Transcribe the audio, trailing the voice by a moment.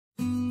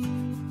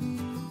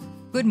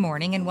Good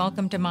morning and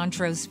welcome to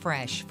Montrose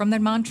Fresh from the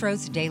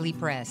Montrose Daily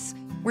Press.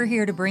 We're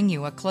here to bring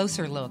you a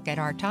closer look at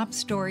our top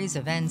stories,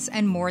 events,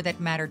 and more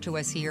that matter to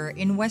us here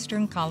in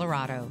Western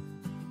Colorado.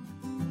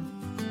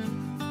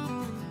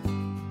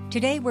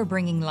 Today we're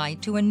bringing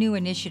light to a new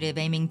initiative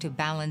aiming to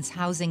balance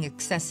housing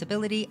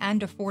accessibility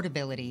and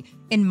affordability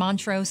in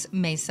Montrose,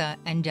 Mesa,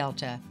 and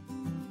Delta.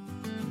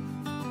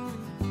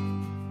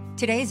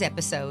 Today's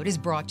episode is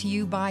brought to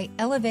you by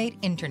Elevate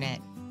Internet.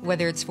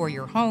 Whether it's for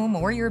your home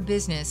or your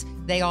business,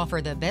 they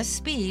offer the best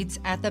speeds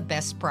at the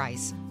best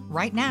price.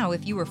 Right now,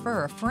 if you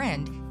refer a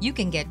friend, you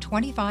can get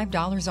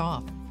 $25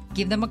 off.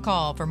 Give them a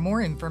call for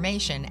more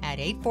information at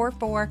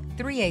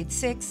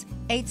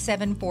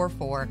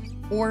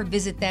 844-386-8744 or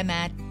visit them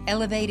at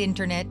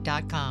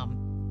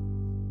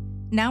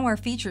elevateinternet.com. Now our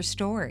feature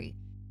story.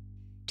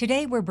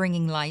 Today we're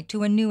bringing light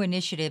to a new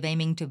initiative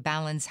aiming to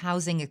balance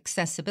housing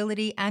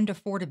accessibility and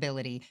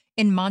affordability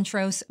in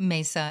Montrose,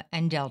 Mesa,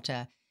 and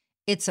Delta.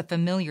 It's a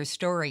familiar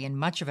story in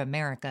much of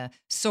America,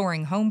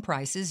 soaring home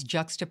prices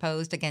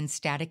juxtaposed against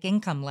static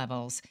income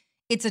levels.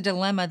 It's a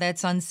dilemma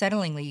that's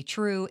unsettlingly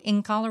true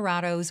in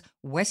Colorado's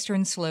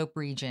Western Slope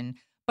region.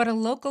 But a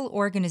local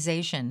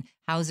organization,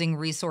 Housing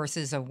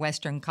Resources of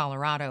Western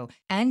Colorado,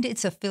 and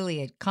its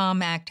affiliate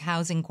ComAct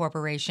Housing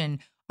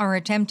Corporation are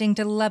attempting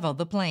to level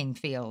the playing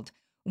field.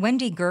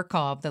 Wendy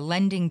Gurkov, the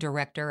lending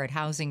director at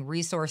Housing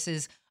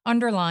Resources,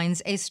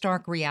 underlines a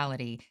stark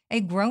reality, a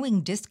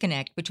growing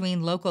disconnect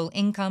between local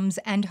incomes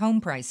and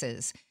home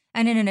prices.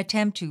 And in an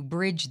attempt to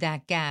bridge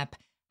that gap,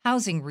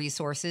 Housing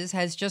Resources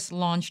has just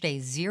launched a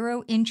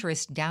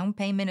zero-interest down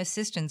payment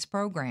assistance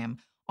program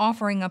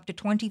offering up to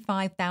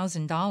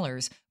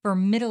 $25,000 for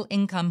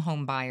middle-income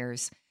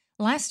homebuyers.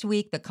 Last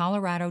week, the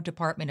Colorado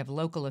Department of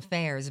Local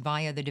Affairs,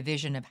 via the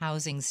Division of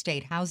Housing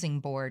State Housing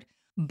Board,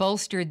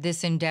 bolstered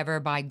this endeavor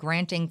by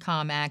granting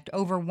ComAct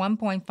over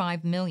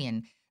 $1.5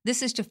 million.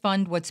 This is to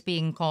fund what's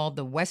being called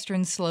the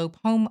Western Slope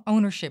Home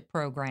Ownership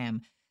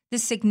Program.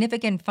 This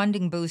significant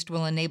funding boost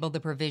will enable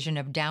the provision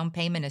of down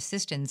payment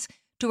assistance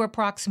to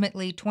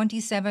approximately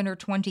 27 or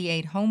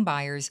 28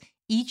 homebuyers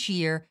each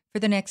year for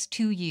the next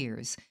 2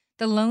 years.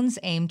 The loans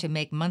aim to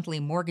make monthly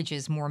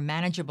mortgages more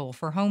manageable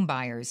for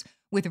homebuyers,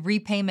 with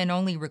repayment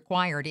only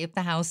required if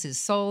the house is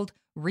sold,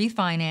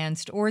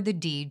 refinanced, or the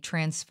deed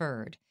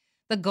transferred.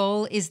 The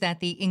goal is that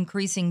the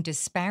increasing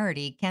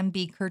disparity can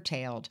be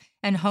curtailed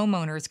and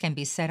homeowners can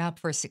be set up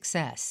for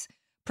success.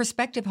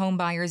 Prospective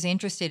homebuyers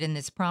interested in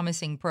this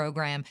promising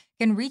program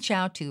can reach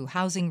out to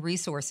Housing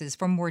Resources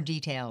for more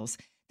details.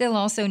 They'll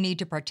also need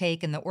to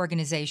partake in the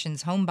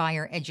organization's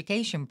homebuyer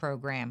education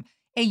program,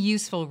 a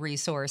useful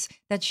resource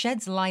that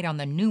sheds light on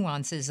the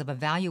nuances of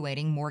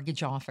evaluating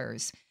mortgage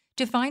offers.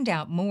 To find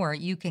out more,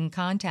 you can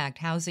contact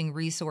Housing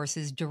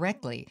Resources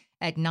directly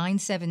at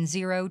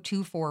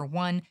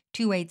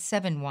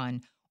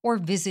 970-241-2871 or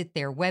visit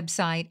their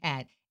website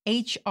at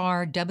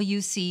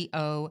hrwco.org.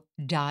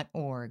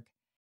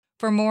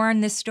 For more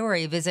on this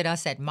story, visit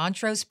us at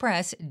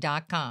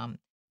montrosepress.com.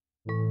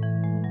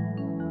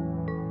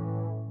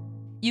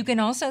 You can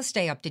also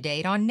stay up to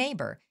date on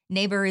Neighbor.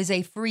 Neighbor is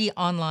a free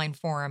online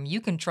forum you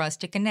can trust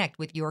to connect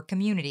with your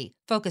community,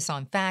 focus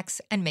on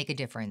facts, and make a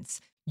difference.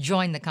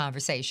 Join the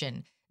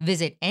conversation.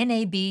 Visit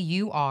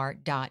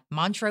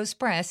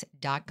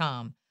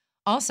nabur.montrosepress.com.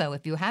 Also,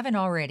 if you haven't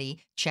already,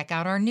 check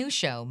out our new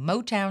show,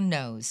 Motown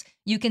Knows.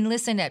 You can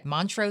listen at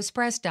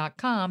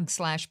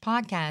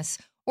montrosepress.com/podcasts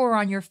or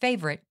on your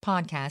favorite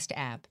podcast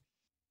app.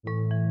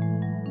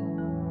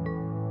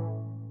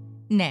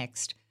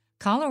 Next,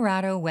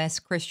 Colorado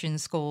West Christian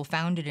School,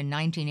 founded in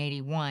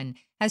 1981,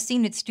 has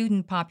seen its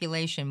student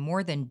population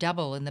more than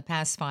double in the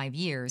past 5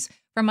 years,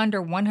 from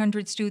under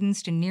 100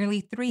 students to nearly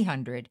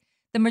 300.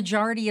 The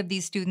majority of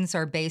these students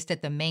are based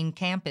at the main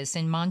campus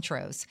in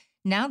Montrose.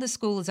 Now the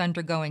school is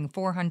undergoing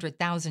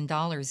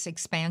 $400,000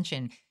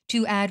 expansion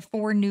to add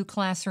 4 new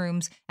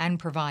classrooms and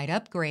provide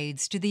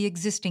upgrades to the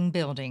existing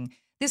building.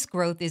 This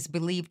growth is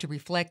believed to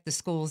reflect the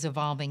school's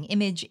evolving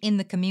image in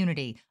the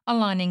community,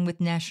 aligning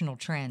with national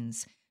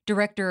trends.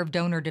 Director of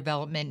Donor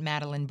Development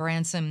Madeline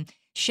Bransom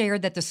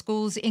shared that the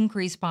school's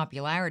increased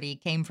popularity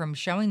came from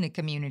showing the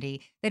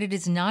community that it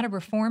is not a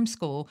reform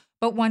school,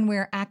 but one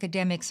where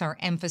academics are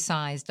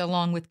emphasized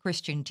along with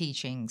Christian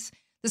teachings.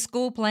 The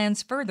school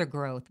plans further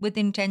growth with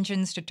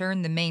intentions to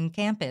turn the main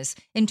campus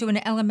into an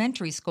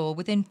elementary school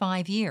within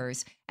 5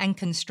 years and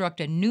construct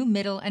a new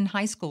middle and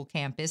high school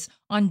campus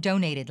on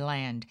donated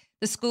land.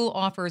 The school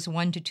offers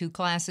 1 to 2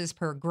 classes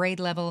per grade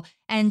level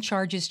and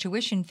charges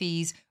tuition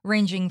fees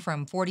ranging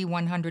from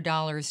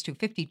 $4,100 to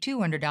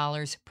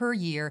 $5,200 per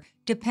year,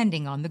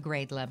 depending on the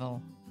grade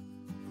level.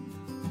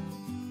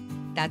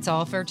 That's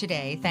all for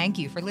today. Thank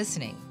you for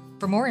listening.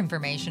 For more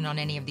information on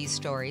any of these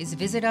stories,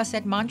 visit us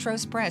at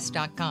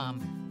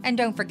montrosepress.com. And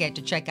don't forget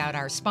to check out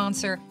our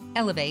sponsor,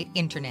 Elevate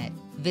Internet.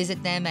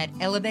 Visit them at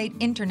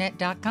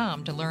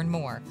elevateinternet.com to learn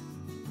more.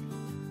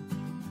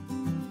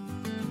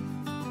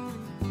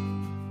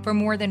 For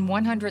more than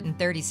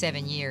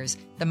 137 years,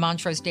 the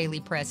Montrose Daily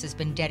Press has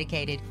been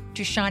dedicated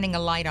to shining a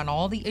light on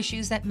all the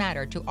issues that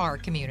matter to our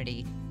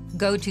community.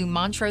 Go to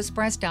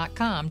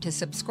montrosepress.com to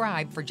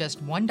subscribe for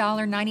just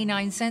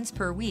 $1.99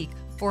 per week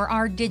for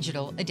our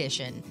digital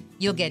edition.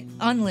 You'll get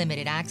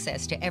unlimited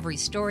access to every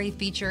story,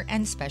 feature,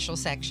 and special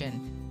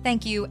section.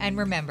 Thank you, and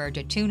remember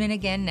to tune in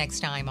again next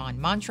time on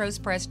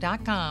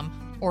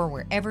montrosepress.com or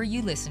wherever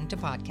you listen to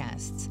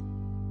podcasts.